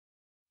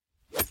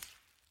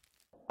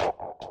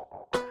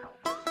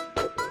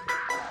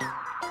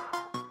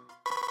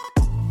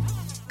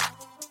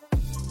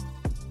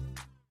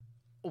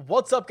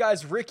What's up,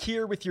 guys? Rick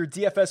here with your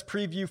DFS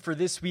preview for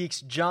this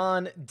week's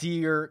John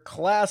Deere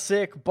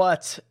Classic,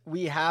 but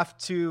we have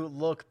to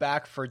look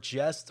back for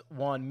just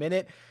 1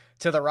 minute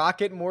to the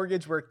Rocket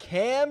Mortgage where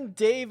Cam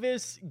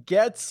Davis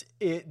gets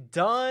it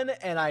done,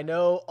 and I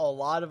know a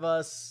lot of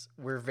us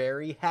were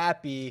very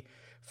happy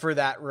for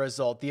that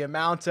result. The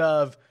amount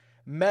of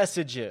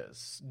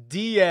messages,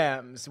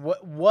 DMs,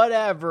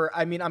 whatever.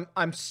 I mean,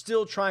 I'm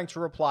still trying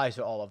to reply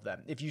to all of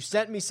them. If you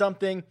sent me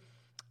something,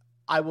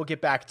 I will get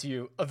back to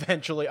you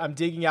eventually. I'm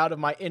digging out of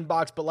my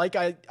inbox, but like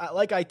I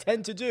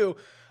tend to do,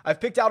 I've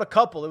picked out a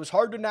couple. It was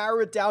hard to narrow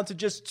it down to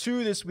just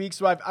 2 this week,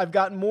 so I've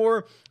got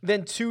more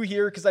than 2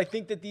 here because I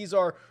think that these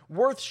are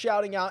worth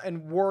shouting out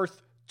and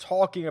worth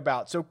talking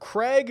about. So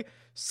Craig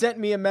sent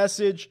me a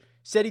message,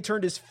 said he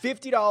turned his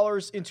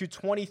 $50 into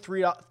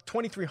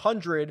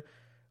 $2,300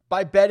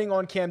 by betting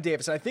on Cam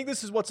Davis. And I think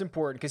this is what's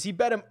important because he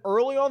bet him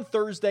early on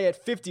Thursday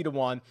at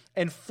 50-1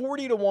 and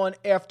 40-1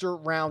 after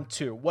round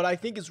 2. What I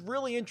think is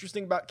really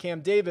interesting about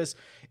Cam Davis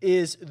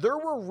is there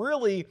were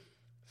really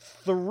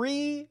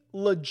 3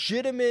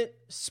 legitimate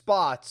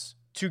spots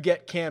to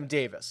get Cam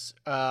Davis.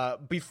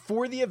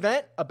 Before the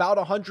event, about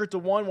 100-1,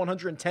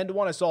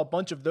 110-1. I saw a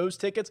bunch of those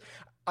tickets.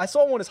 I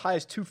saw one as high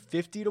as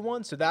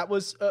 250-1. So that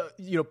was,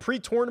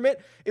 pre-tournament.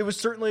 It was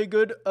certainly a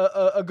good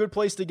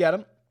place to get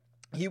him.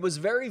 He was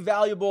very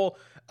valuable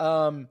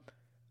on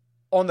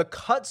the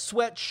Cut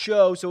Sweat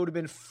show. So it would have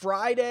been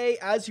Friday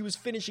as he was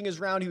finishing his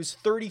round. He was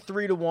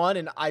 33-1.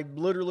 And I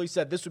literally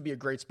said this would be a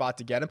great spot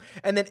to get him.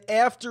 And then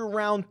after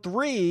round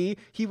 3,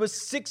 he was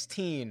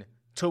 16-1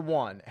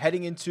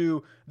 heading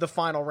into the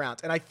final round.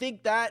 And I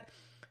think that,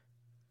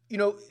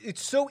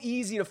 it's so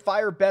easy to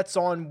fire bets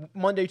on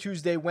Monday,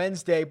 Tuesday,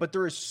 Wednesday, but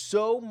there is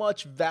so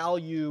much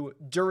value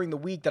during the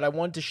week that I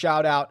wanted to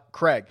shout out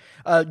Craig.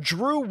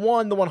 Drew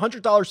won the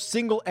 $100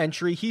 single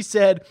entry. He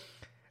said,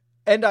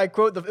 and I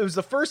quote, "It was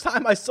the first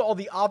time I saw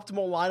the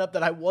optimal lineup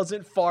that I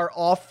wasn't far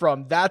off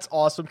from. That's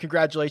awesome.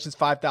 Congratulations,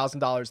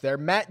 $5,000 there."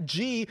 Matt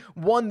G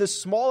won the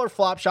smaller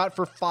flop shot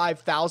for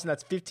 $5,000.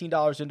 That's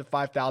 $15 into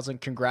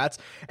 $5,000. Congrats.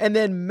 And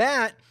then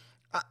Matt,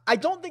 I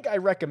don't think I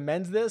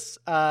recommend this,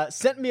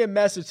 sent me a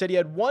message, said he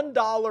had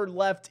 $1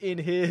 left in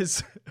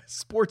his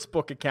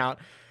sportsbook account,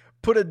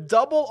 put a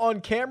double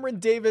on Cameron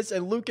Davis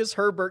and Lucas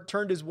Herbert,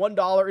 turned his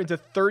 $1 into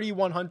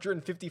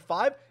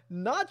 $3,155.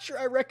 Not sure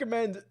I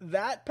recommend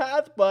that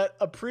path, but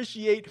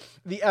appreciate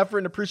the effort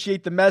and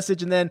appreciate the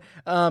message. And then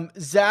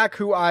Zach,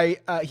 who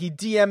he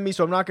DM'd me,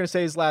 so I'm not going to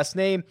say his last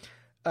name,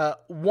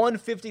 won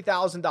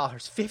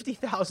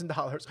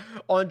 $50,000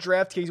 on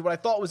DraftKings. What I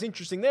thought was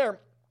interesting there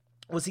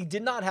was he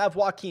did not have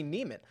Joaquin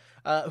Niemann,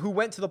 who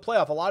went to the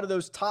playoff. A lot of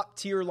those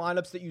top-tier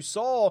lineups that you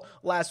saw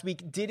last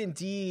week did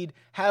indeed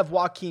have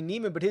Joaquin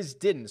Niemann, but his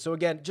didn't. So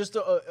again, just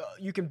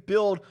you can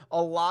build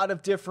a lot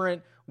of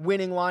different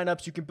winning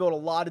lineups. You can build a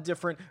lot of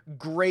different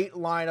great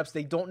lineups.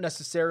 They don't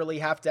necessarily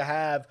have to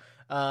have,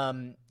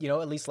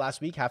 at least last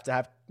week, have to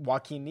have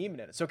Joaquin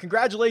Niemann in it. So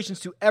congratulations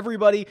to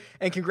everybody,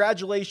 and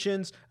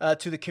congratulations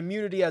to the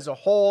community as a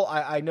whole.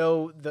 I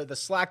know the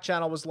Slack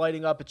channel was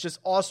lighting up. It's just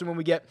awesome when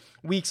we get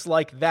weeks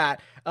like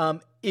that.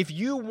 If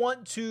you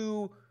want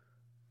to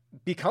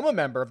become a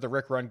member of the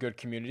Rick Run Good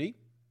community,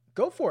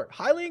 go for it.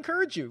 Highly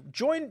encourage you.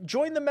 Join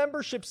the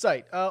membership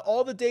site.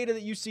 All the data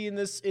that you see in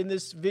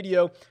this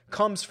video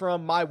comes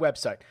from my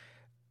website.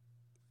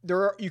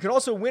 You can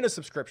also win a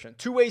subscription.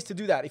 2 ways to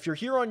do that. If you're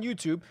here on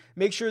YouTube,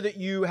 make sure that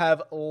you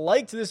have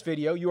liked this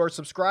video, you are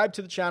subscribed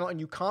to the channel, and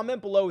you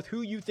comment below with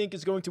who you think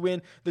is going to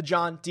win the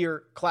John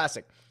Deere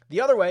Classic.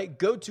 The other way,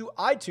 go to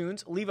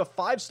iTunes, leave a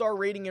 5-star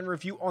rating and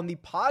review on the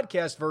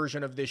podcast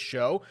version of this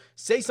show,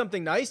 say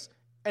something nice,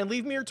 and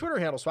leave me your Twitter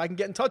handle so I can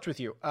get in touch with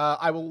you.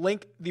 I will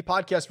link the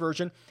podcast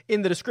version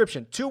in the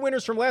description. 2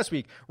 winners from last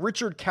week,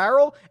 Richard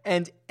Carroll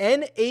and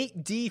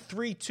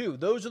N8D32.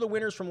 Those are the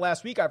winners from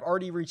last week. I've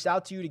already reached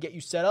out to you to get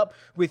you set up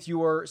with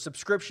your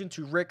subscription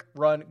to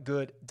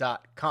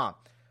rickrungood.com.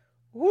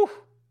 Woo!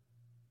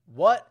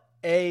 What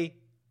a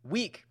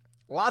week.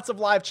 Lots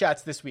of live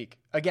chats this week.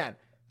 Again,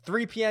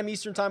 3 p.m.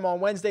 Eastern time on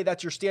Wednesday.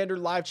 That's your standard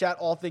live chat,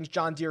 all things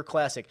John Deere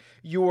Classic.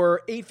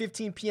 Your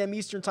 8:15 p.m.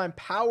 Eastern time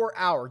power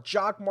hour,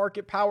 Jock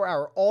Market Power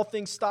Hour, all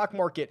things stock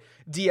market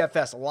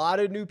DFS. A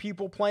lot of new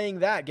people playing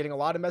that, getting a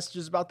lot of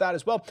messages about that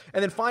as well.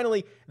 And then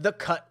finally, the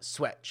Cut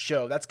Sweat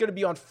Show. That's going to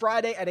be on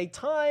Friday at a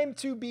time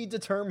to be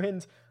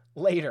determined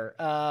later.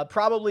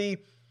 Probably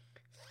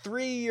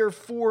 3 or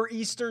 4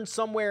 Eastern,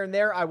 somewhere in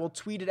there. I will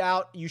tweet it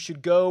out. You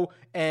should go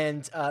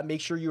and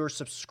make sure you are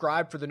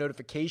subscribed for the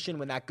notification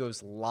when that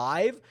goes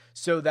live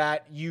so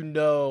that you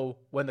know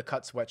when the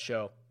Cut Sweat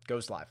Show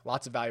goes live.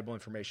 Lots of valuable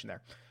information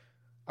there.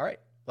 All right,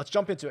 let's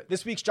jump into it.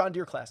 This week's John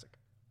Deere Classic.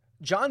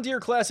 John Deere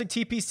Classic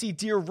TPC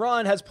Deere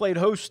Run has played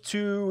host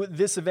to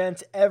this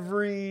event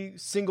every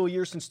single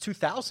year since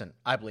 2000,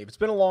 I believe. It's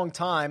been a long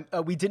time.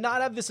 We did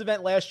not have this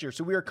event last year,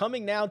 so we are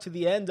coming now to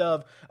the end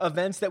of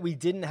events that we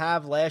didn't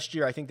have last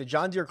year. I think the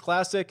John Deere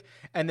Classic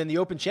and then the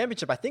Open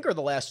Championship, I think, are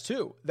the last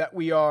 2 that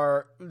we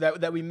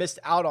missed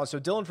out on. So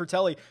Dylan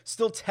Fratelli,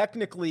 still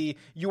technically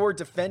your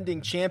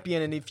defending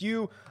champion, and if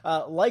you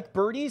like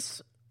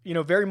birdies,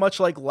 very much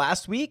like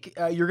last week,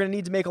 you're going to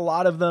need to make a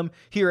lot of them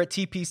here at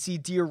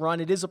TPC Deere Run.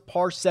 It is a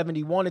par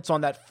 71. It's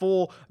on that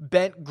full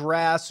bent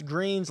grass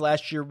greens.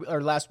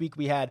 Last week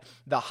we had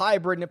the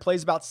hybrid, and it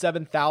plays about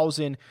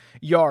 7,000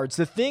 yards.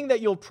 The thing that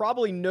you'll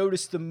probably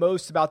notice the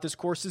most about this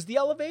course is the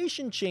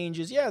elevation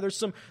changes. Yeah, there's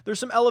some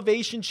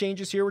elevation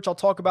changes here, which I'll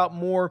talk about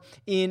more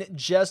in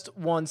just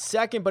 1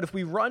 second. But if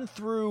we run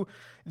through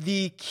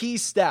the key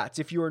stats,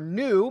 if you're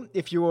new,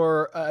 if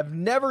you're have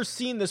never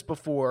seen this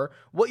before,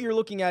 what you're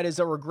looking at is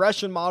a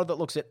regression model that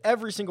looks at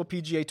every single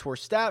PGA Tour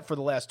stat for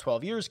the last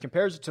 12 years,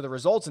 compares it to the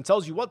results, and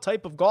tells you what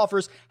type of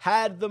golfers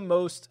had the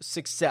most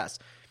success.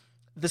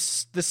 The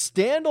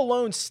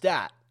standalone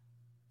stat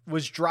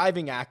was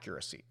driving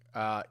accuracy.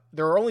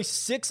 There are only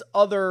 6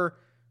 other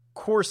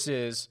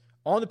courses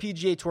on the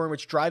PGA Tour in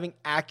which driving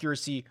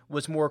accuracy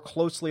was more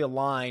closely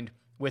aligned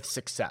with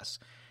success.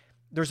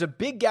 There's a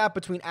big gap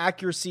between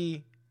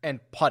accuracy and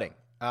putting.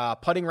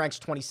 Putting ranks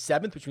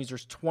 27th, which means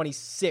there's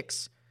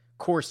 26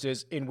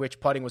 courses in which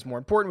putting was more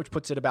important, which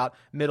puts it about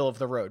middle of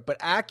the road. But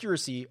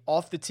accuracy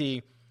off the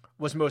tee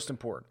was most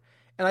important.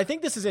 And I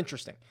think this is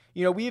interesting.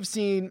 We have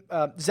seen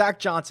Zach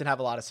Johnson have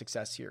a lot of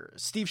success here.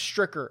 Steve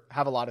Stricker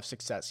have a lot of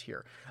success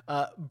here.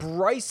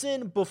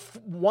 Bryson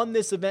won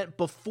this event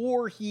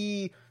before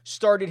he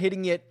started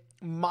hitting it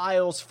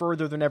miles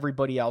further than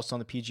everybody else on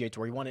the PGA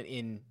Tour. He won it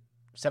in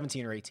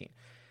 17 or 18.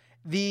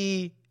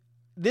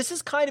 This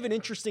is kind of an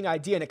interesting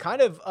idea, and it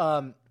kind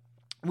of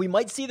we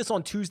might see this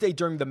on Tuesday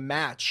during the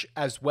match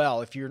as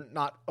well. If you're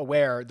not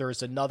aware,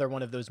 there's another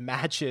one of those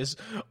matches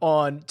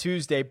on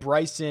Tuesday.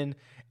 Bryson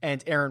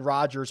and Aaron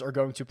Rodgers are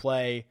going to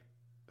play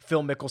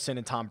Phil Mickelson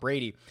and Tom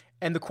Brady.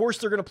 And the course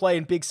they're going to play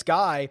in Big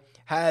Sky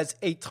has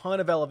a ton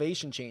of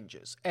elevation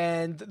changes.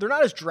 And they're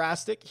not as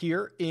drastic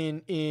here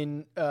at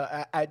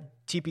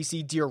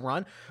TPC Deere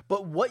Run.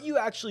 But what you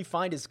actually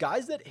find is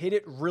guys that hit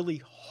it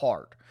really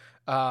hard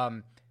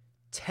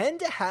tend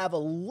to have a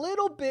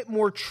little bit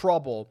more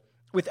trouble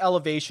with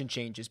elevation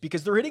changes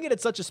because they're hitting it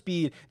at such a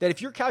speed that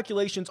if your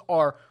calculations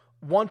are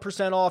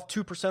 1% off,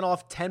 2%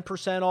 off,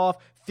 10% off,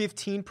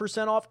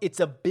 15% off, it's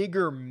a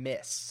bigger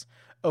miss.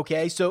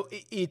 Okay, so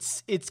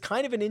it's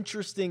kind of an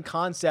interesting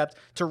concept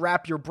to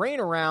wrap your brain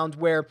around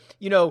where,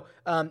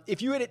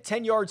 if you hit it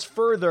 10 yards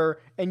further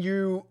and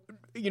you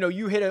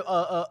hit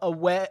a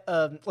wet,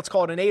 let's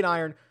call it an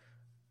 8-iron,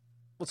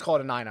 let's call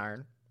it a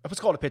 9-iron, let's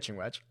call it a pitching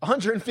wedge,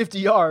 150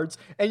 yards,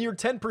 and you're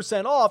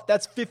 10% off,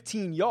 that's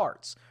 15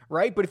 yards,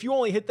 right? But if you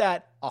only hit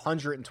that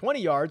 120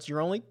 yards, you're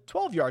only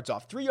 12 yards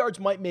off. 3 yards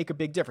might make a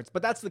big difference,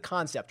 but that's the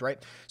concept,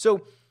 right?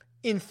 So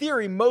in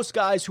theory, most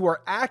guys who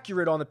are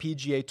accurate on the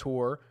PGA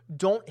Tour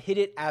don't hit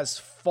it as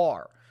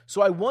far.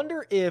 So I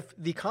wonder if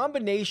the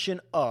combination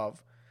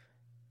of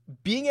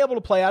being able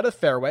to play out of the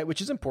fairway,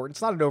 which is important,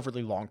 it's not an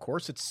overly long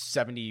course, it's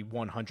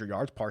 7,100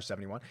 yards, par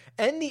 71,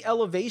 and the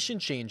elevation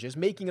changes,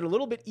 making it a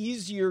little bit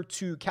easier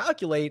to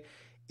calculate,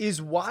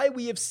 is why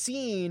we have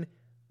seen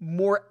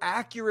more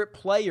accurate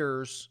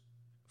players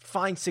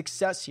find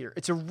success here.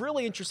 It's a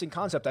really interesting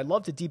concept. I'd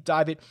love to deep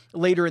dive it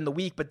later in the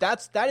week, but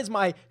that is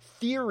my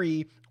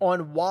theory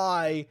on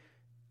why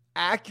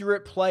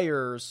accurate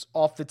players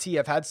off the tee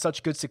have had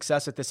such good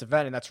success at this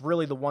event, and that's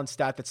really the one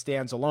stat that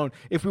stands alone.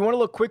 If we want to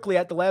look quickly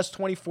at the last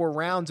 24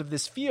 rounds of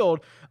this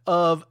field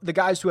of the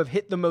guys who have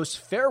hit the most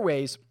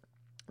fairways,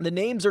 the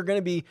names are going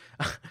to be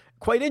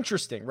quite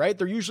interesting, right?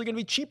 They're usually going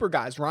to be cheaper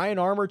guys. Ryan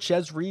Armour,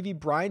 Ches Reavie,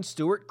 Brian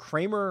Stewart,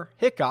 Kramer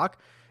Hickok,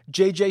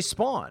 JJ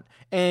Spawn.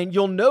 And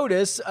you'll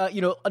notice,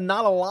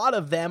 not a lot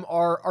of them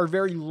are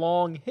very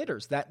long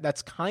hitters.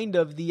 That's kind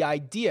of the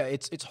idea.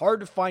 It's hard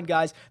to find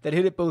guys that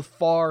hit it both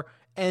far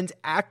and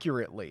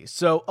accurately.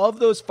 So of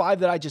those 5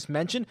 that I just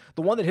mentioned,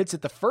 the one that hits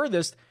it the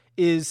furthest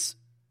is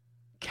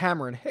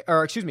Kramer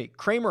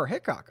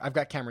Hickok. I've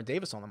got Cameron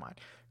Davis on the mind.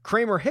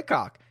 Kramer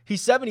Hickok,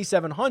 he's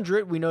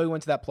 7,700. We know he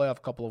went to that playoff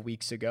a couple of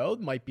weeks ago.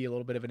 Might be a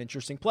little bit of an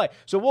interesting play.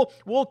 So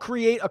we'll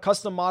create a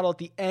custom model at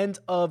the end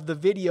of the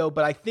video,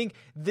 but I think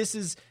this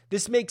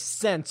makes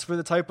sense for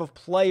the type of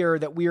player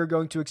that we are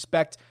going to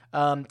expect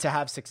to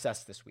have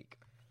success this week.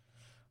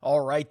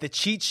 All right, the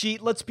cheat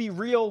sheet. Let's be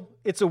real.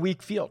 It's a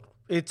weak field.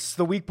 It's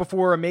the week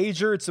before a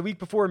major. It's the week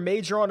before a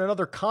major on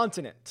another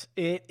continent.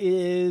 It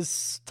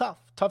is tough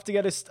to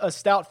get a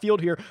stout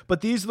field here,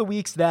 but these are the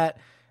weeks that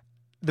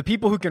the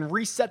people who can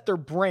reset their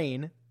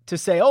brain to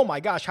say, oh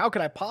my gosh, how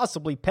could I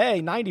possibly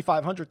pay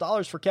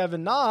 $9,500 for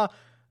Kevin Na?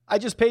 I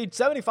just paid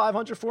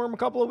 $7,500 for him a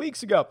couple of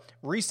weeks ago.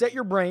 Reset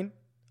your brain.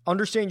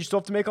 Understand you still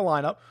have to make a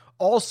lineup.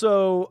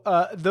 Also,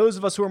 those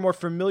of us who are more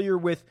familiar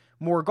with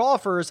more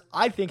golfers,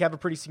 I think have a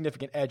pretty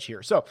significant edge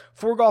here. So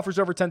 4 golfers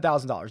over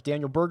 $10,000.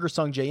 Daniel Berger,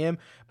 Sung J M,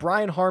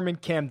 Brian Harman,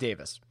 Cam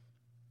Davis.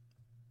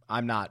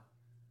 I'm not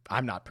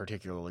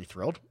particularly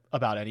thrilled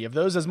about any of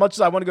those. As much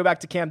as I want to go back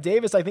to Cam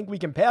Davis, I think we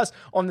can pass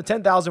on the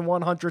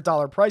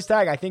 $10,100 price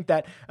tag. I think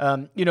that,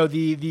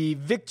 the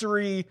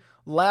victory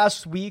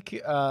last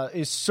week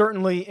is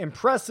certainly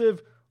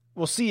impressive.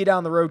 We'll see you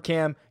down the road,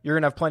 Cam. You're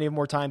going to have plenty of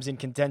more times in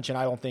contention.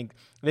 I don't think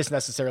this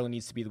necessarily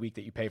needs to be the week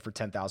that you pay for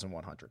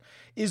 $10,100.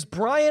 Is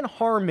Brian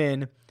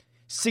Harman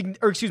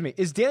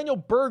is Daniel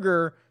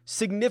Berger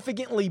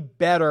significantly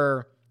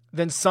better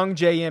than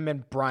Sungjae Im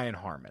and Brian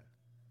Harman?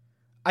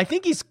 I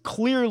think he's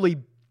clearly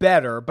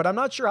better, but I'm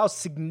not sure how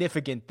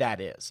significant that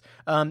is.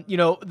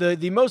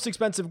 The most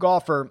expensive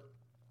golfer,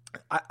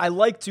 I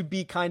like to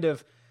be kind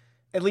of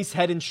at least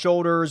head and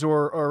shoulders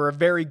or a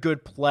very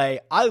good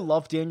play. I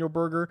love Daniel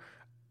Berger.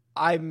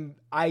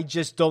 I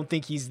just don't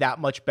think he's that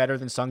much better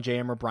than Sungjae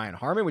Im or Brian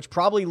Harman, which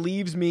probably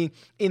leaves me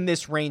in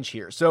this range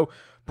here. So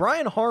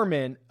Brian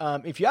Harman,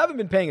 if you haven't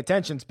been paying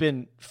attention, it's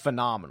been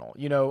phenomenal.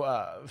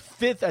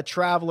 5th at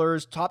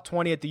Travelers, top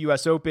 20 at the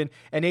U.S. Open,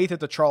 and 8th at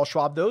the Charles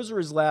Schwab. Those are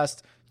his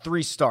last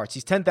 3 starts.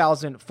 He's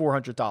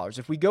 $10,400.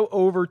 If we go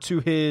over to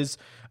his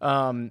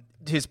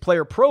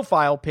player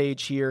profile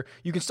page here,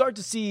 you can start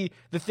to see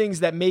the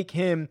things that make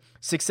him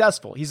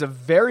successful. He's a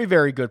very,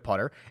 very good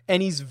putter,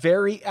 and he's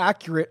very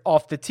accurate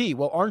off the tee.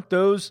 Well, aren't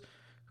those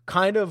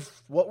kind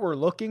of what we're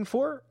looking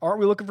for? Aren't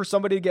we looking for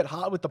somebody to get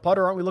hot with the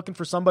putter? Aren't we looking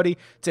for somebody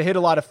to hit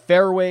a lot of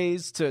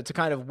fairways, to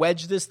kind of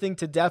wedge this thing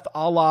to death,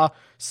 a la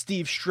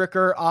Steve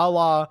Stricker, a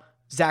la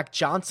Zach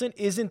Johnson?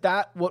 Isn't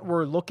that what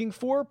we're looking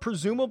for?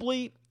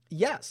 Presumably,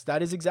 yes,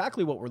 that is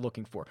exactly what we're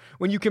looking for.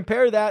 When you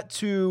compare that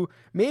to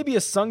maybe a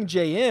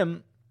Sungjae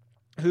Im,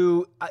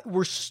 who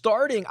we're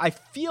starting, I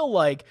feel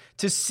like,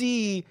 to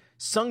see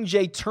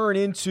Sungjae turn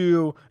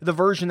into the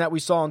version that we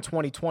saw in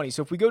 2020.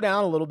 So if we go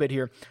down a little bit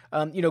here,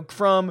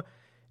 from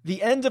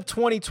the end of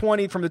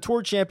 2020, from the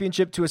Tour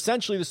Championship to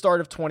essentially the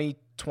start of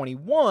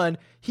 2021,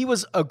 he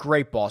was a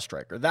great ball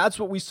striker. That's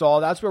what we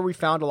saw. That's where we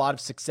found a lot of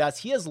success.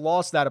 He has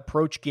lost that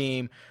approach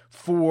game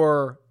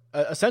for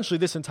essentially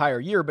this entire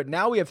year, but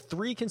now we have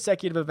 3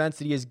 consecutive events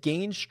that he has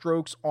gained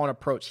strokes on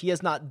approach. He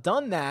has not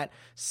done that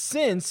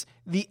since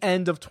the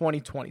end of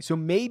 2020. So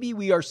maybe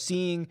we are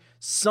seeing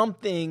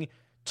something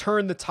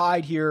turn the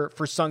tide here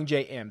for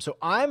Sungjae Im. So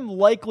I'm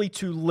likely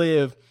to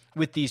live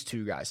with these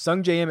two guys.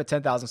 Sungjae Im at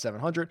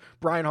 10,700,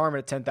 Brian Harman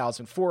at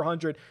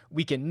 10,400.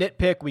 We can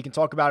nitpick. We can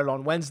talk about it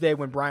on Wednesday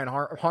when Brian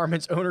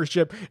Harman's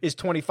ownership is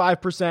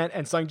 25%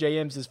 and Sungjae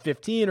Im's is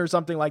 15 or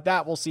something like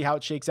that. We'll see how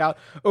it shakes out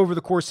over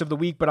the course of the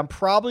week, but I'm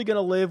probably going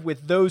to live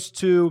with those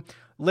two.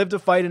 Live to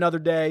fight another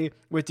day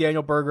with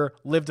Daniel Berger.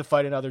 Live to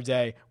fight another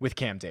day with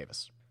Cam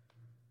Davis.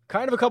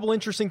 Kind of a couple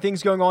interesting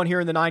things going on here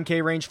in the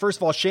 9K range. First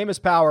of all,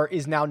 Seamus Power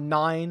is now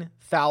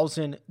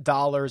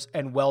 $9,000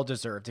 and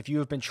well-deserved. If you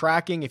have been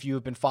tracking, if you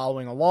have been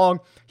following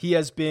along, he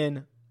has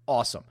been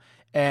awesome.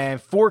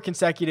 And 4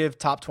 consecutive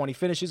top 20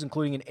 finishes,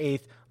 including an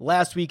 8th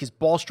last week. His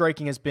ball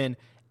striking has been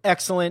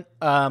excellent.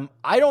 I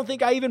don't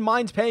think I even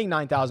mind paying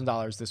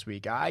 $9,000 this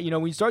week.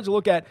 When you start to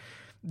look at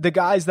the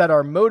guys that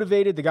are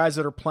motivated, the guys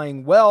that are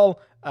playing well,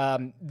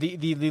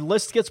 the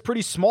list gets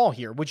pretty small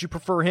here. Would you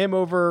prefer him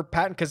over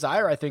Patton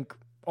Kizzire? I think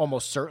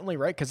almost certainly,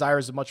 right? Kizzire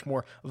is a much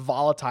more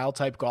volatile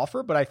type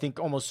golfer, but I think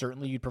almost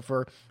certainly you'd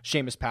prefer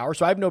Seamus Power.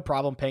 So I have no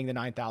problem paying the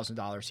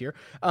 $9,000 here.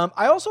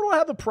 I also don't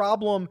have the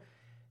problem.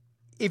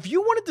 If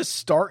you wanted to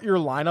start your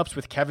lineups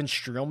with Kevin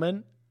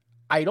Streelman,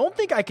 I don't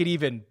think I could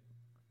even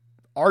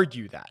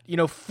argue that.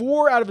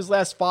 4 out of his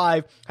last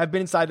 5 have been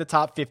inside the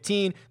top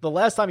 15. The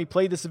last time he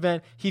played this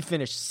event, he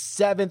finished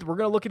 7th. We're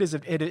going to look at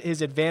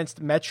his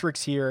advanced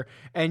metrics here.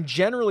 And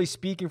generally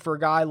speaking, for a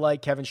guy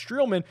like Kevin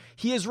Streelman,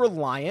 he is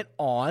reliant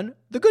on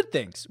the good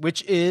things,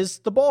 which is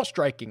the ball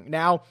striking.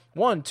 Now,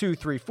 1, 2,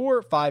 3,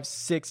 4, 5,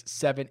 6,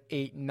 7,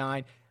 8,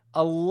 9,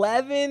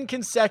 11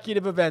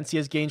 consecutive events he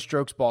has gained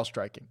strokes ball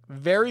striking.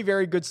 Very,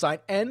 very good sign.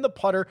 And the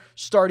putter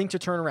starting to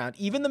turn around.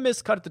 Even the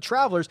missed cut at the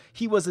Travelers,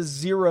 he was a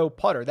 0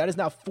 putter. That is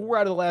now 4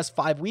 out of the last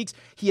 5 weeks.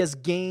 He has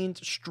gained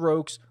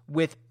strokes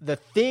with the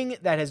thing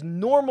that has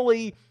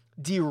normally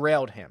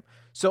derailed him.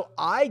 So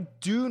I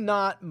do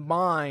not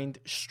mind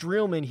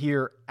Streelman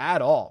here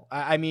at all.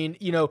 I mean,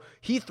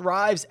 he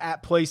thrives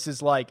at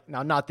places like,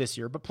 now not this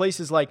year, but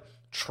places like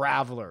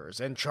Travelers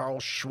and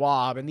Charles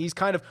Schwab and these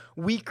kind of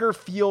weaker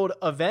field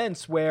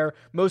events where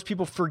most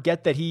people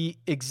forget that he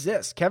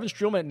exists. Kevin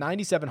Streelman at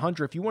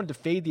 9,700. If you wanted to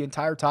fade the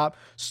entire top,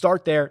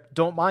 start there.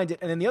 Don't mind it.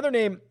 And then the other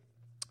name,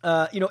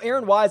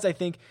 Aaron Wise, I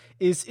think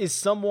is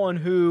someone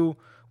who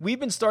we've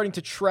been starting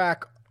to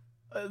track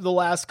the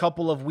last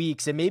couple of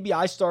weeks, and maybe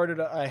I started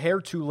a hair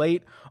too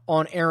late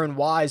on Aaron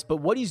Wise, but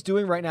what he's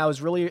doing right now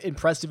is really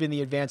impressive in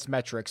the advanced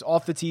metrics.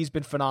 Off the tee, he's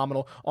been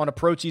phenomenal. On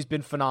approach, he's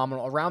been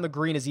phenomenal. Around the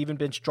green has even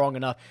been strong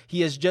enough.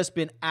 He has just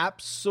been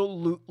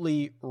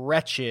absolutely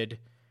wretched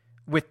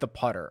with the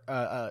putter.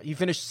 He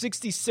finished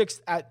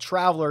 66th at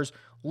Travelers,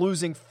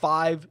 losing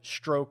 5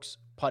 strokes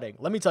putting.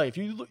 Let me tell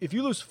you, if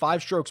you lose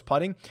 5 strokes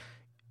putting,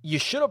 you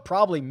should have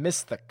probably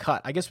missed the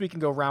cut. I guess we can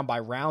go round by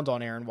round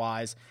on Aaron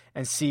Wise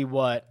and see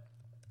what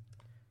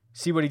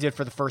he did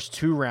for the first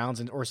 2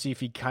 rounds or see if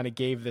he kind of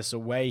gave this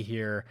away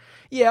here.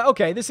 Yeah,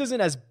 okay, this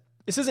isn't as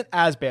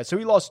bad. So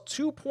he lost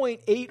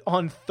 2.8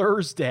 on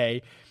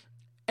Thursday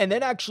and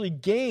then actually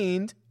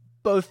gained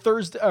both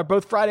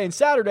Friday and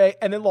Saturday,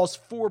 and then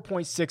lost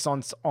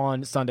 4.6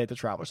 on Sunday at the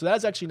Traveler. So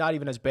that's actually not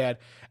even as bad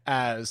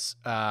as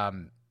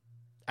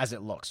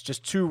it looks.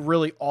 Just 2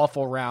 really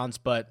awful rounds,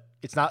 but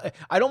it's not.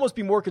 I'd almost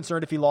be more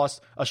concerned if he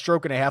lost a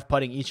stroke and a half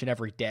putting each and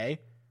every day.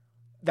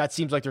 that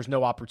seems like there's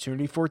no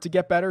opportunity for it to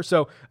get better.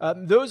 So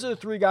those are the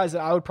three guys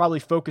that I would probably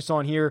focus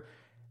on here.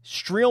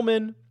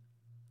 Streelman,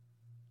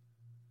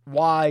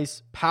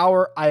 Wise,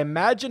 Power. I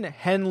imagine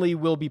Henley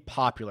will be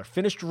popular.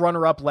 Finished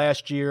runner-up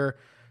last year,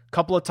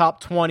 couple of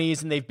top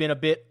 20s, and they've been a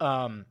bit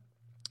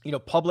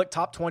public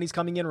top 20s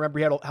coming in. Remember,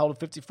 he held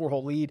a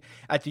 54-hole lead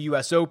at the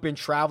U.S. Open.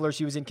 Travelers,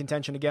 he was in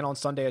contention again on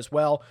Sunday as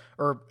well,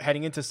 or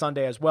heading into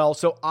Sunday as well.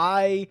 So if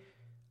I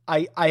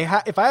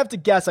have to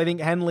guess, I think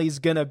Henley's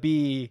going to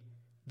be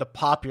the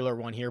popular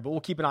one here, but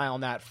we'll keep an eye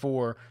on that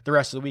for the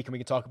rest of the week, and we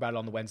can talk about it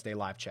on the Wednesday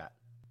live chat.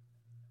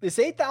 This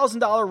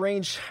 $8,000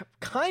 range,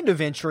 kind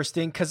of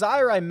interesting.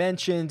 Kizzire, I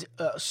mentioned,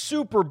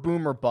 super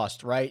boomer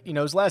bust, right?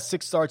 His last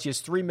 6 starts, he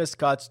has 3 missed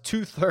cuts,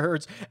 2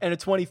 thirds, and a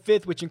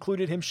 25th, which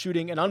included him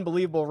shooting an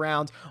unbelievable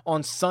round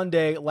on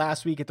Sunday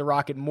last week at the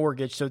Rocket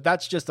Mortgage. So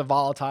that's just a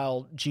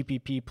volatile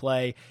GPP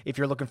play if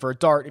you're looking for a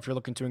dart, if you're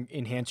looking to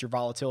enhance your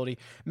volatility.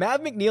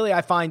 Mav McNeely,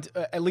 I find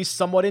at least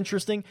somewhat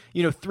interesting.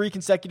 3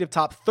 consecutive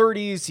top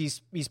 30s.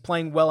 He's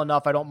playing well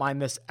enough. I don't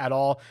mind this at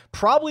all.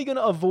 Probably going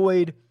to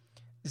avoid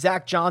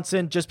Zach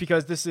Johnson, just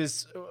because this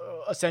is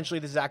essentially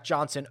the Zach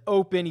Johnson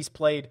Open. He's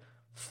played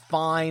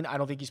fine. I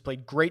don't think he's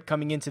played great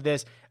coming into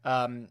this.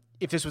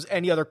 If this was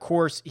any other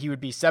course, he would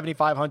be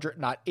 7,500,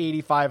 not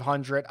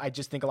 8,500. I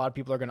just think a lot of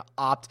people are going to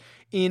opt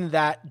in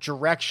that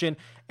direction.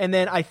 And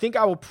then I think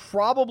I will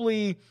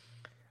probably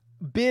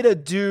bid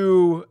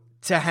adieu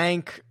to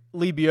Hank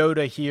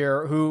Lebioda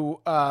here,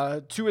 who,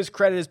 to his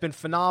credit, has been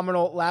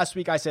phenomenal. Last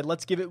week I said,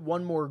 let's give it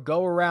one more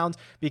go around,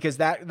 because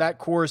that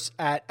course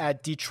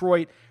at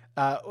Detroit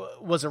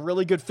was a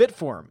really good fit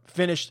for him.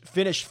 Finished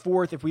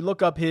 4th. If we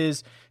look up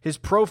his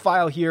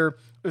profile here,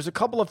 there's a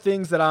couple of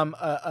things that I'm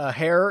a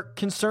hair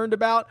concerned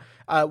about.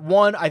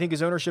 One, I think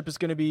his ownership is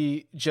going to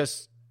be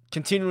just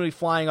continually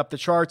flying up the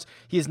charts.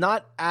 He is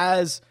not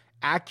as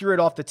accurate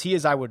off the tee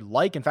as I would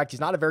like. In fact, he's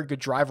not a very good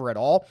driver at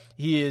all.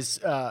 He is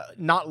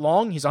not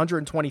long. He's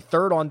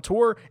 123rd on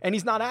tour, and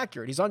he's not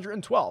accurate. He's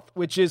 112th,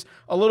 which is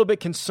a little bit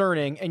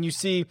concerning. And you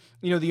see,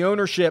 the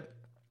ownership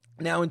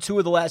now in 2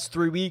 of the last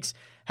 3 weeks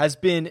has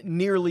been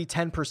nearly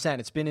 10%.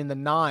 It's been in the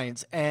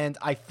 9s. And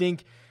I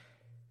think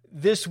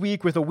this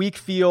week, with a weak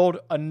field,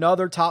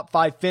 another top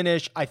 5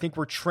 finish, I think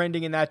we're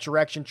trending in that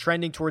direction,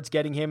 trending towards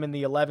getting him in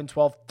the 11,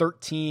 12,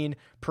 13%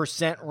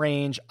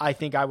 range. I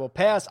think I will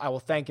pass. I will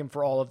thank him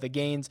for all of the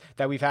gains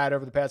that we've had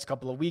over the past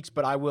couple of weeks,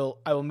 but I will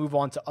move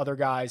on to other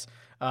guys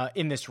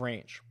in this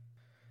range.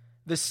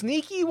 The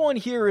sneaky one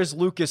here is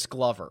Lucas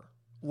Glover.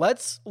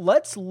 Let's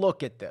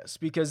look at this,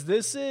 because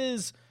this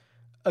is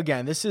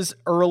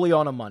early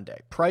on a Monday.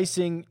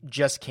 Pricing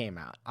just came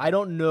out. I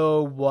don't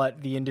know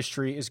what the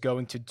industry is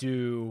going to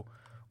do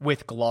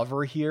with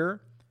Glover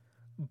here,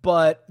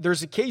 but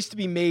there's a case to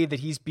be made that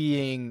he's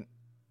being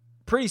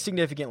pretty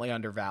significantly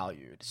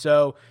undervalued.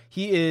 So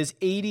he is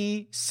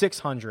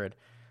 8,600,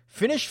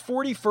 finished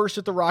 41st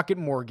at the Rocket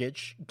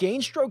Mortgage,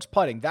 gained strokes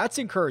putting. That's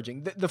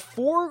encouraging. The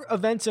 4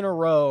 events in a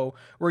row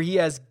where he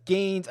has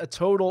gained a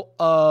total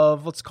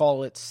of, let's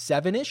call it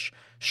 7-ish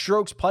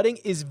strokes putting,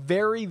 is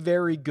very,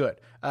 very good.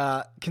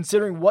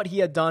 Considering what he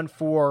had done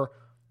for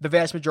the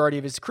vast majority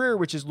of his career,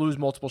 which is lose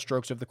multiple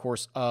strokes over the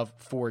course of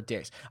 4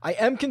 days. I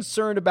am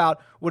concerned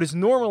about what is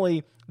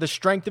normally the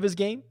strength of his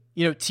game.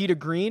 Tee to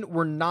green,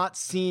 we're not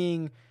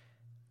seeing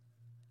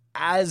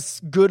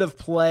as good of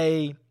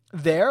play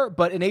there,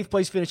 but an 8th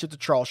place finish at the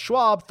Charles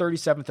Schwab,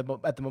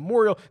 37th at the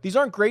Memorial. These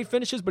aren't great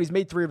finishes, but he's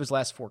made 3 of his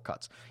last 4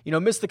 cuts.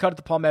 Missed the cut at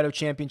the Palmetto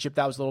Championship.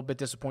 That was a little bit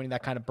disappointing.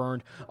 That kind of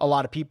burned a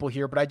lot of people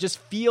here, but I just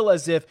feel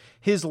as if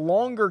his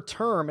longer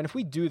term, and if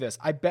we do this,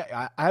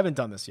 I haven't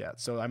done this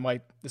yet, so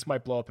this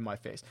might blow up in my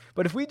face.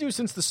 But if we do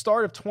since the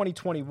start of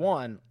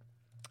 2021,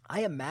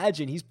 I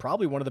imagine he's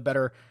probably one of the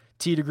better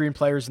tee to green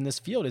players in this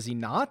field. Is he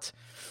not?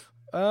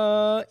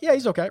 Yeah,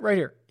 he's okay right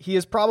here. He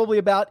is probably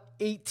about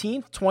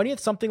 18th, 20th,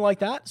 something like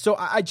that. So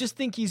I just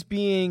think he's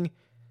being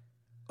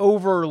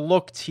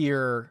overlooked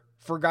here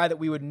for a guy that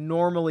we would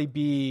normally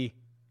be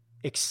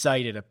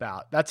excited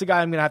about. That's a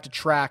guy I'm going to have to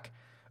track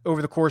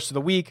over the course of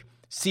the week,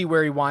 see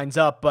where he winds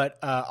up, but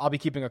I'll be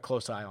keeping a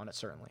close eye on it,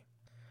 certainly.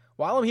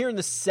 While I'm here in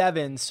the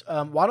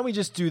 7s, why don't we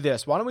just do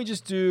this? I want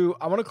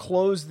to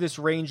close this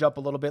range up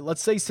a little bit.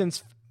 Let's say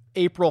since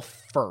April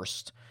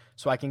 1st,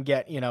 so I can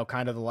get,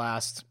 kind of the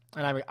last...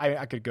 And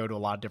I could go to a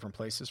lot of different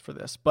places for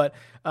this, but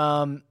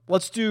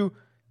let's do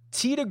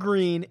tee to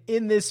green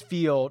in this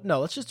field. No,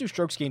 let's just do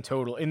strokes gained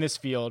total in this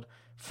field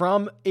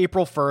from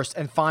April 1st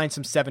and find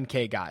some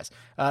 7K guys.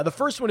 The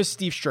first one is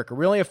Steve Stricker.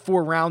 We only have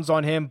 4 rounds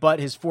on him, but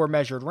his 4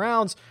 measured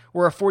rounds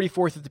were a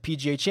 44th at the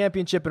PGA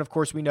Championship. And of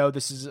course, we know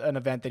this is an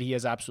event that he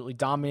has absolutely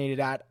dominated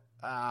at.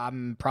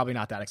 I'm probably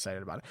not that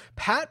excited about it.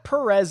 Pat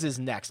Perez is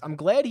next. I'm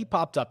glad he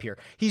popped up here.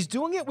 He's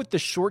doing it with the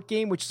short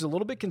game, which is a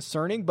little bit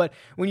concerning, but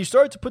when you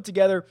start to put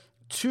together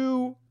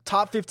 2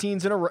 top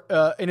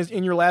 15s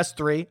in your last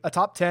 3, a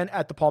top 10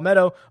 at the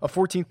Palmetto, a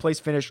 14th place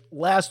finish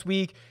last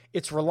week,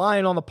 it's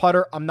relying on the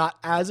putter. I'm not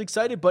as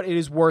excited, but it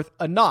is worth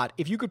a nod.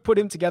 If you could put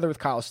him together with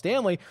Kyle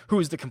Stanley, who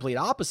is the complete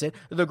opposite,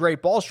 the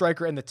great ball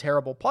striker and the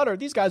terrible putter,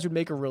 these guys would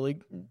make a really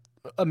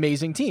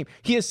amazing team.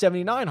 He is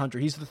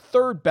 7,900. He's the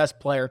third best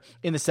player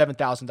in the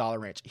 $7,000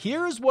 range.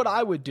 Here's what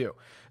I would do.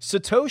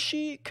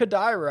 Satoshi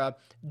Kodaira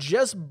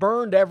just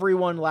burned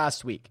everyone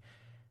last week.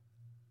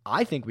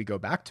 I think we go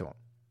back to him.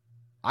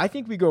 I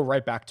think we go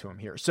right back to him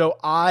here. So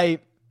I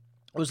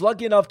was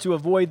lucky enough to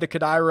avoid the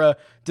Kodaira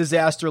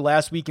disaster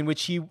last week, in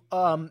which he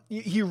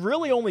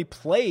really only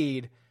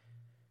played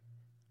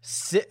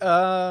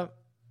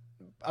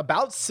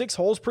about 6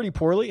 holes pretty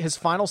poorly. His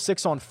final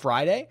 6 on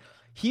Friday.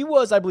 He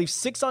was, I believe,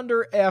 6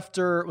 under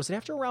after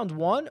round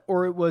 1,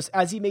 or it was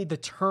as he made the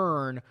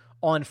turn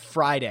on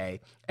Friday.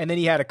 And then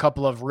he had a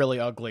couple of really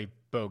ugly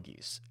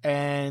bogeys.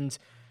 And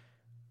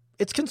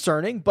it's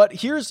concerning, but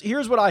here's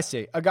what I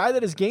see. A guy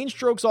that has gained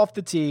strokes off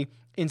the tee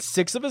in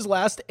 6 of his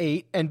last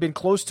 8 and been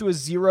close to a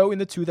 0 in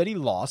the 2 that he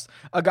lost.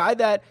 A guy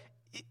that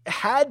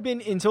had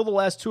been, until the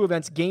last 2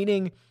 events,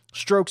 gaining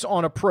strokes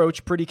on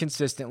approach pretty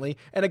consistently,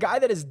 and a guy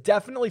that has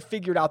definitely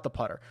figured out the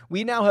putter.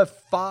 We now have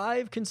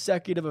 5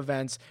 consecutive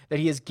events that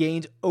he has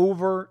gained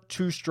over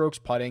 2 strokes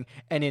putting,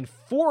 and in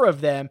 4 of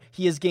them,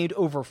 he has gained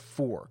over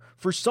 4.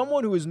 For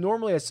someone who is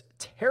normally as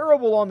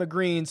terrible on the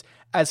greens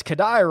as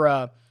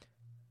Kodaira,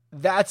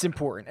 that's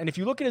important. And if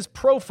you look at his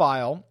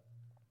profile,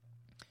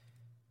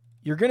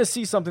 you're going to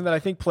see something that I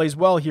think plays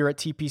well here at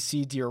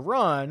TPC Deer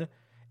Run,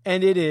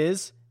 and it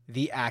is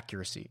the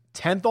accuracy.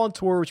 10th on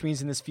tour, which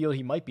means in this field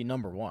he might be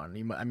number 1.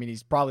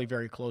 He's probably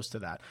very close to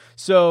that.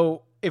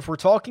 So if we're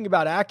talking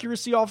about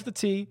accuracy off the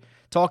tee,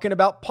 talking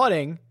about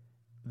putting,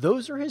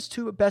 those are his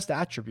 2 best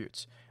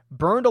attributes.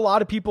 Burned a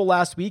lot of people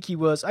last week.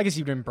 I guess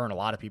he didn't burn a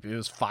lot of people. He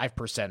was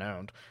 5%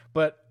 owned.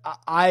 But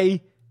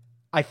I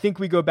think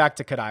we go back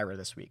to Kodaira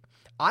this week.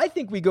 I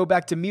think we go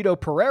back to Mito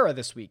Pereira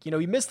this week. He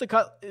missed the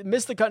cut in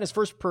his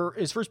first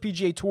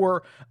PGA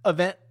Tour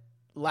event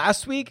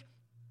last week.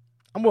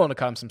 I'm willing to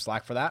cut him some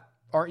slack for that,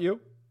 aren't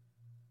you?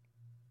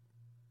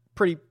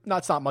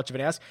 That's not much of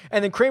an ask.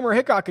 And then Kramer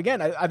Hickok,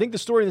 again, I think the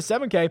story in the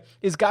 7K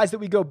is guys that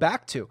we go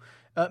back to.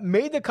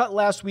 Made the cut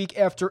last week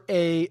after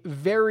a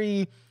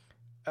very,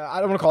 I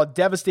don't want to call it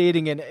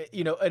devastating and,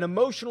 an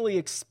emotionally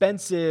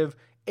expensive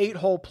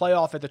 8-hole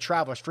playoff at the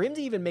Travelers. For him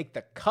to even make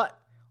the cut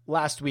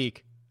last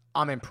week,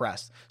 I'm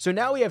impressed. So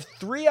now we have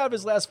 3 out of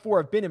his last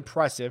 4 have been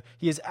impressive.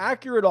 He is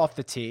accurate off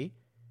the tee,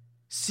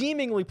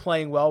 seemingly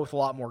playing well with a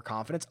lot more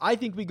confidence. I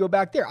think we go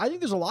back there. I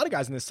think there's a lot of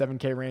guys in this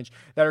 7K range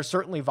that are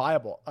certainly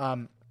viable.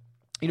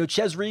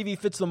 Ches Reavie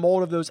fits the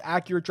mold of those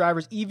accurate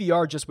drivers.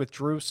 EVR just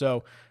withdrew,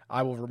 so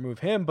I will remove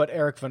him, but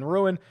Eric Van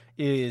Rooyen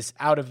is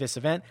out of this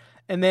event.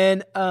 And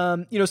then,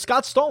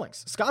 Scott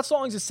Stallings. Scott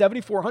Stallings is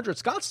 7,400.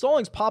 Scott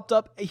Stallings popped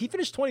up. He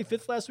finished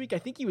 25th last week. I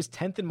think he was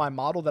 10th in my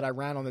model that I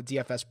ran on the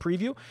DFS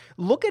preview.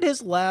 Look at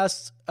his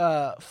last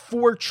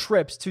 4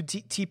 trips to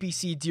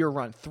TPC Deer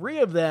Run. 3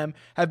 of them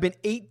have been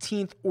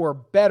 18th or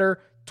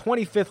better.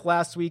 25th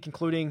last week,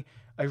 including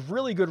a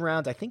really good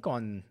round, I think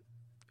on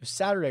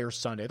Saturday or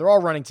Sunday. They're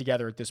all running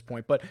together at this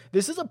point, but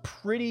this is a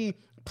pretty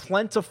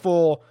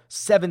plentiful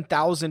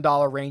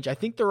 $7,000 range. I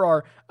think there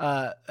are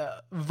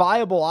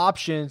viable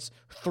options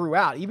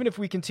throughout. Even if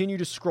we continue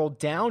to scroll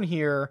down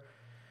here,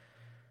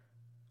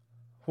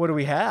 what do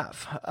we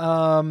have?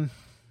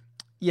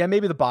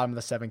 Maybe the bottom of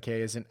the 7K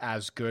isn't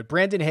as good.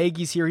 Brandon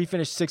Hagy's here. He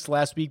finished 6th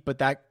last week, but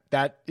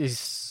that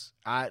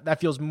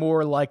feels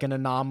more like an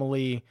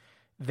anomaly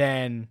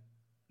than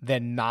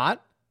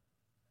not.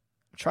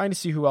 I'm trying to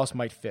see who else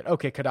might fit.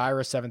 Okay,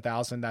 Kodaira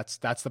 7,000. That's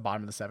the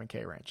bottom of the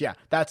 7K range. Yeah,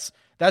 that's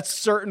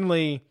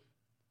certainly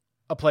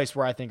a place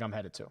where I think I'm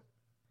headed to.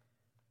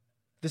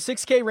 The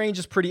 6K range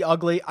is pretty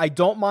ugly. I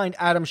don't mind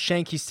Adam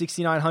Schenk. He's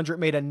 6,900.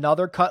 Made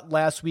another cut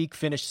last week.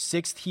 Finished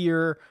 6th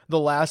here the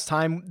last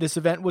time this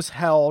event was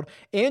held.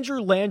 Andrew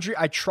Landry.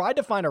 I tried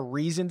to find a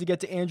reason to get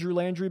to Andrew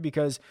Landry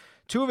because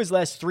 2 of his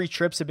last 3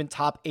 trips have been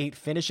top 8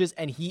 finishes,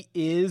 and he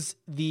is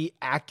the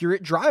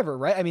accurate driver,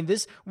 right? I mean,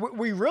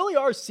 we really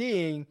are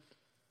seeing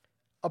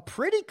a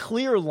pretty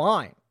clear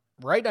line,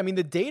 right? I mean,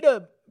 the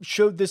data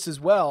showed this as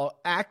well.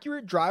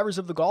 Accurate drivers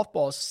of the golf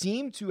ball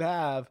seem to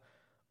have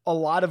a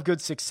lot of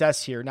good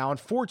success here. Now,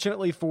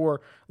 unfortunately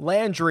for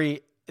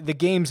Landry, the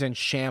game's in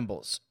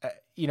shambles.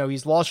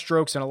 He's lost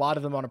strokes and a lot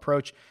of them on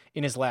approach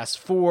in his last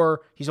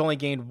 4. He's only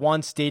gained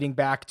once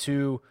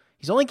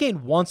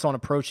on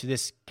approach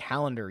this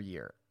calendar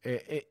year.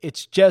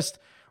 It's just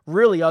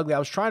really ugly. I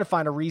was trying to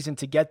find a reason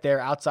to get there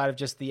outside of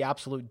just the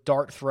absolute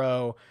dart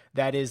throw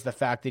that is the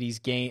fact that he's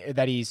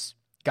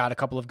got a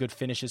couple of good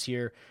finishes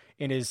here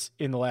in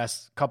the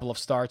last couple of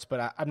starts,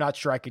 but I'm not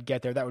sure I could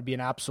get there. That would be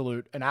an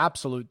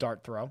absolute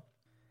dart throw.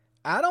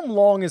 Adam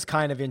Long is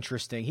kind of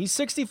interesting. He's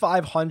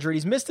 6,500.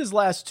 He's missed his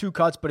last 2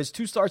 cuts, but his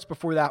 2 starts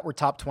before that were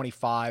top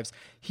 25s.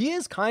 He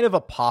is kind of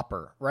a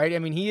popper, right? I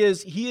mean, he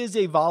is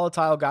a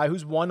volatile guy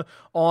who's won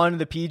on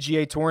the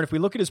PGA Tour. And if we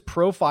look at his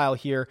profile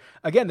here,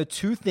 again, the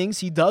 2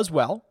 things he does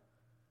well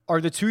are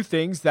the 2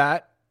 things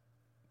that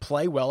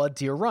play well at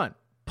Deer Run.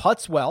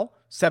 Putts well,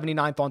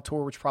 79th on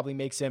tour, which probably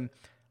makes him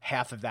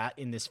half of that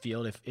in this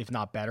field, if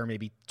not better,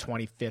 maybe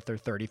 25th or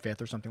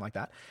 35th or something like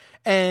that.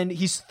 And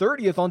he's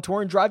 30th on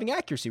tour in driving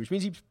accuracy, which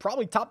means he's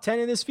probably top 10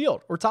 in this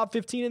field or top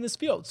 15 in this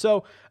field.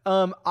 So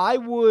I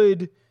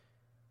would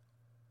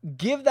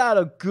give that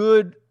a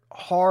good,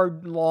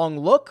 hard, long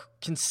look.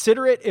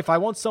 Consider it if I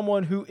want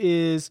someone who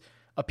is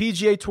a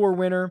PGA Tour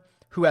winner,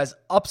 who has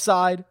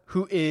upside,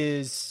 who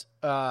is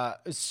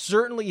he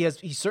certainly has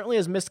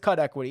miscut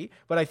equity,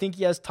 but I think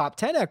he has top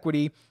 10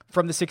 equity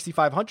from the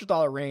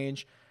 $6,500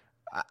 range.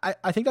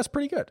 I think that's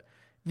pretty good.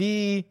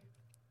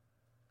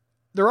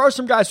 There are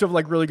some guys who have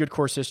like really good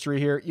course history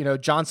here. You know,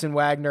 Johnson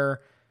Wagner,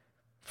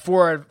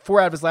 four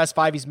out of his last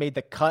 5, he's made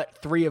the cut.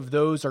 3 of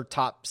those are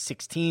top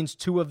 16s.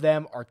 2 of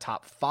them are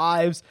top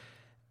 5s.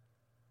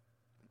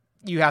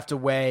 You have to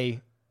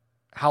weigh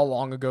how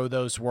long ago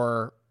those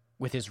were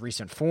with his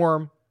recent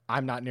form.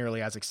 I'm not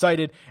nearly as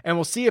excited. And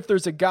we'll see if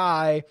there's a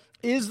guy.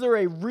 Is there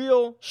a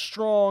real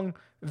strong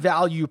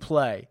value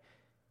play?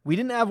 We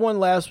didn't have one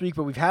last week,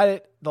 but we've had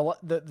it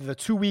the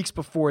 2 weeks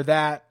before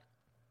that.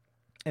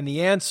 And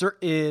the answer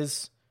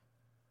is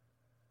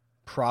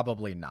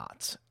probably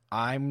not.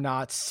 I'm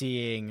not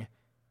seeing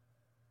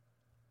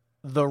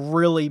the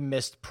really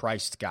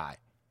mispriced guy.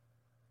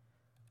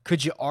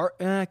 Could you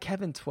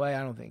Kevin Tway?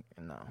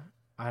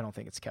 I don't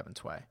think it's Kevin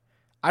Tway.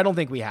 I don't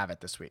think we have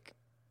it this week.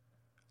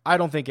 I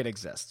don't think it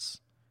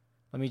exists.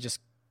 Let me just,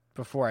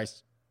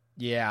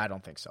 I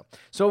don't think so.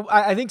 So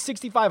I think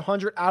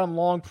 6,500 Adam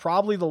Long,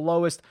 probably the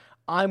lowest.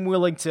 I'm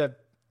willing to,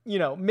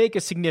 make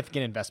a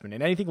significant investment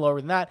in. Anything lower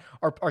than that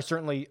are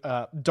certainly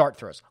dart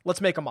throws.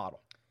 Let's make a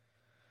model.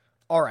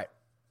 All right.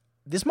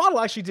 This model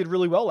actually did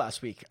really well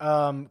last week.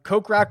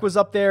 Kokrak was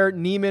up there.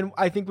 Neiman,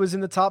 I think, was in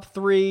the top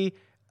 3.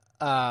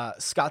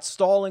 Scott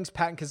Stallings,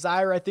 Patton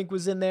Kizzire, I think,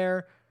 was in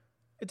there.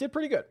 It did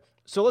pretty good.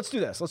 So let's do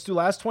this. Let's do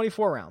last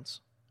 24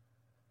 rounds.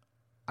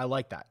 I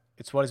like that.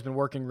 It's what has been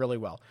working really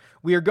well.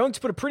 We are going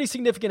to put a pretty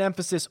significant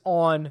emphasis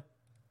on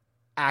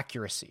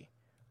accuracy.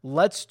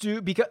 Not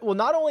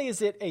only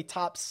is it a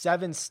top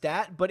 7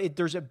 stat, but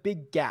there's a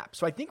big gap.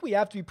 So I think we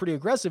have to be pretty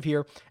aggressive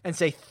here and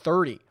say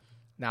 30.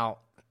 Now,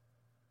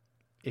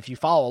 if you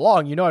follow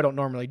along, I don't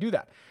normally do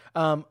that.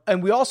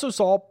 And we also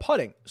saw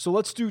putting. So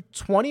let's do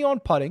 20 on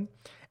putting.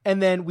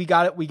 And then we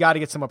got to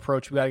get some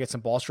approach. We got to get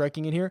some ball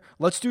striking in here.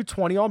 Let's do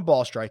 20 on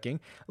ball striking.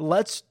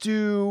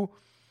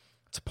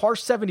 It's par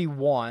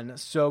 71,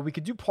 so we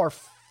could do par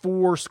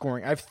 4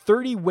 scoring. I have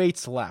 30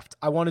 weights left.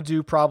 I want to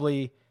do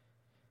probably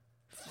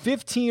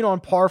 15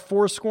 on par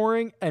 4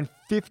 scoring and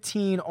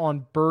 15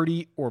 on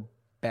birdie or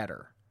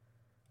better.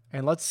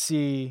 And let's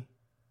see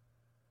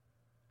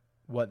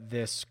what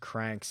this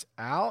cranks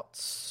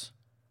out.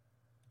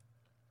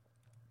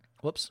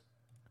 Whoops.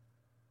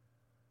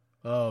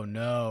 Oh,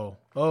 no.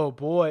 Oh,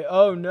 boy.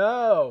 Oh,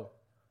 no.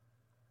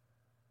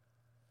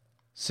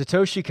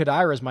 Satoshi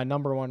Kodaira is my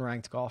number 1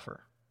 ranked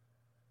golfer.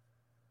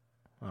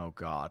 Oh,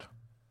 God.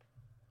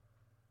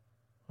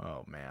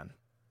 Oh, man.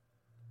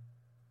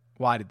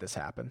 Why did this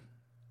happen?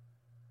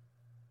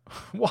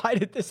 Why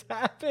did this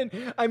happen?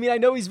 I mean, I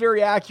know he's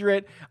very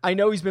accurate. I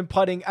know he's been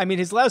putting. I mean,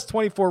 his last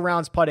 24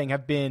 rounds putting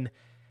have been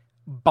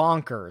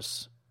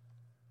bonkers.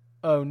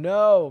 Oh,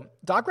 no.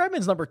 Doc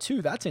Redman's number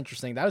 2. That's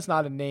interesting. That is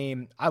not a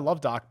name. I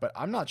love Doc, but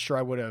I'm not sure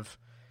I would have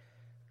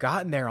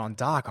gotten there on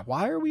Doc.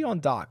 Why are we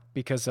on Doc?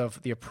 Because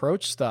of the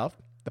approach stuff.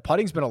 The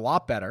putting's been a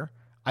lot better.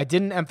 I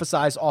didn't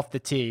emphasize off the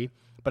tee,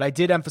 but I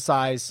did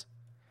emphasize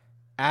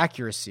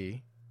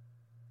accuracy.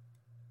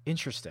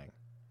 Interesting.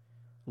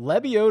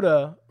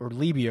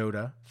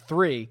 Lebioda,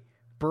 3.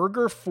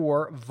 Berger,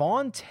 4.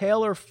 Vaughn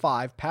Taylor,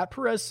 5. Pat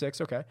Perez,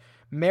 6. Okay.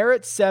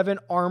 Merritt, 7.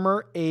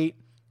 Armour, 8.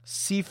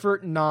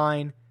 Seifert,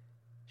 9.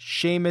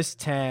 Seamus,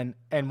 10.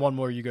 And one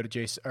more, you go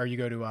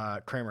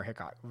to Kramer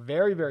Hickok.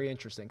 Very, very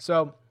interesting.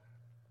 So,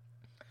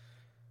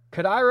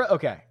 Kodaira,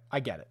 okay, I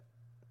get it.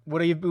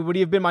 Would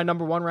he have been my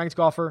number 1 ranked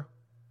golfer?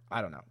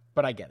 I don't know,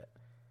 but I get it.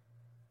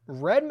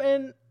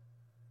 Redman,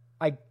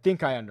 I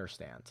think I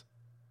understand.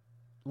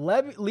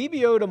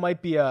 Lebioda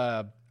might be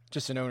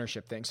just an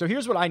ownership thing. So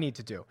here's what I need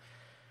to do.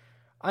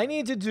 I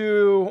need to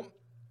do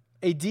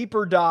a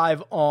deeper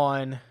dive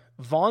on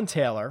Vaughn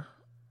Taylor.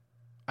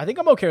 I think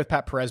I'm okay with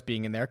Pat Perez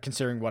being in there,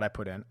 considering what I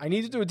put in. I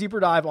need to do a deeper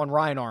dive on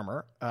Ryan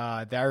Armour.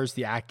 There's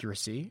the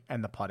accuracy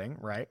and the putting,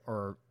 right?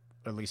 Or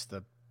at least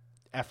the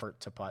effort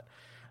to putt.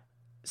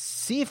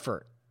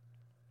 Seifert.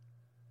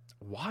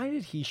 Why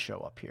did he show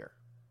up here?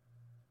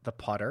 The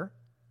putter,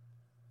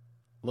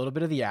 a little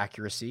bit of the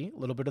accuracy, a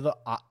little bit of the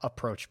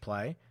approach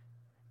play.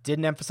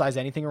 Didn't emphasize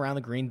anything around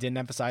the green. Didn't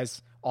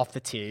emphasize off the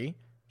tee,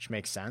 which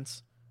makes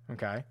sense.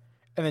 Okay.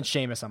 And then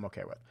Seamus, I'm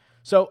okay with.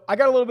 So I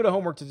got a little bit of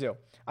homework to do.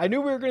 I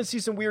knew we were going to see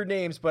some weird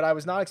names, but I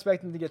was not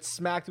expecting to get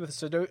smacked with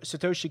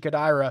Satoshi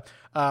Kodaira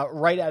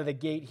right out of the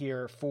gate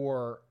here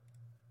for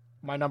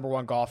my number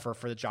 1 golfer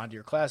for the John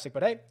Deere Classic.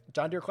 But hey,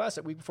 John Deere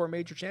Classic, week before a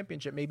major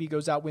championship. Maybe he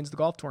goes out, wins the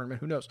golf tournament.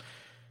 Who knows?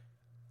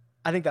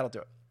 I think that'll do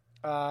it.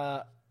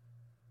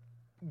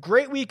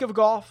 Great week of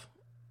golf.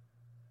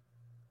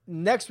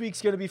 Next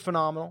week's going to be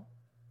phenomenal.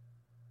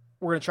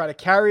 We're going to try to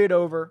carry it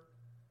over.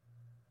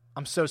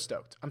 I'm so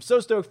stoked. I'm so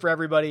stoked for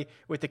everybody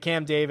with the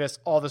Cam Davis,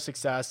 all the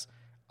success.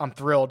 I'm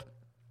thrilled.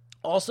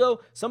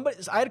 Also,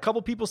 I had a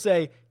couple people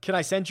say, can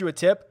I send you a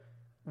tip?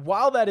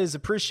 While that is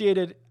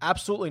appreciated,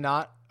 absolutely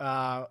not.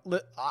 I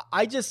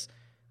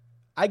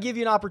give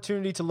you an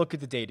opportunity to look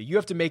at the data. You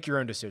have to make your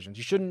own decisions.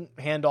 You shouldn't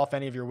hand off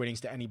any of your winnings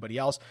to anybody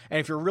else.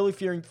 And if you're really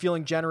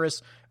feeling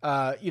generous,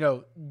 go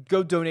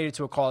donate it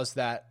to a cause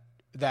that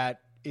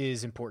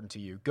is important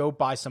to you. Go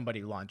buy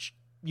somebody lunch.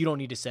 You don't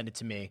need to send it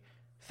to me.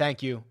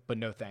 Thank you, but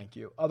no thank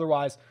you.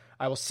 Otherwise,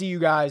 I will see you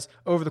guys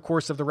over the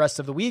course of the rest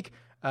of the week.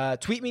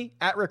 Tweet me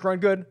at Rick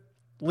Rungood.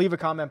 Leave a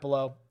comment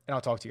below, and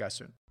I'll talk to you guys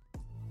soon.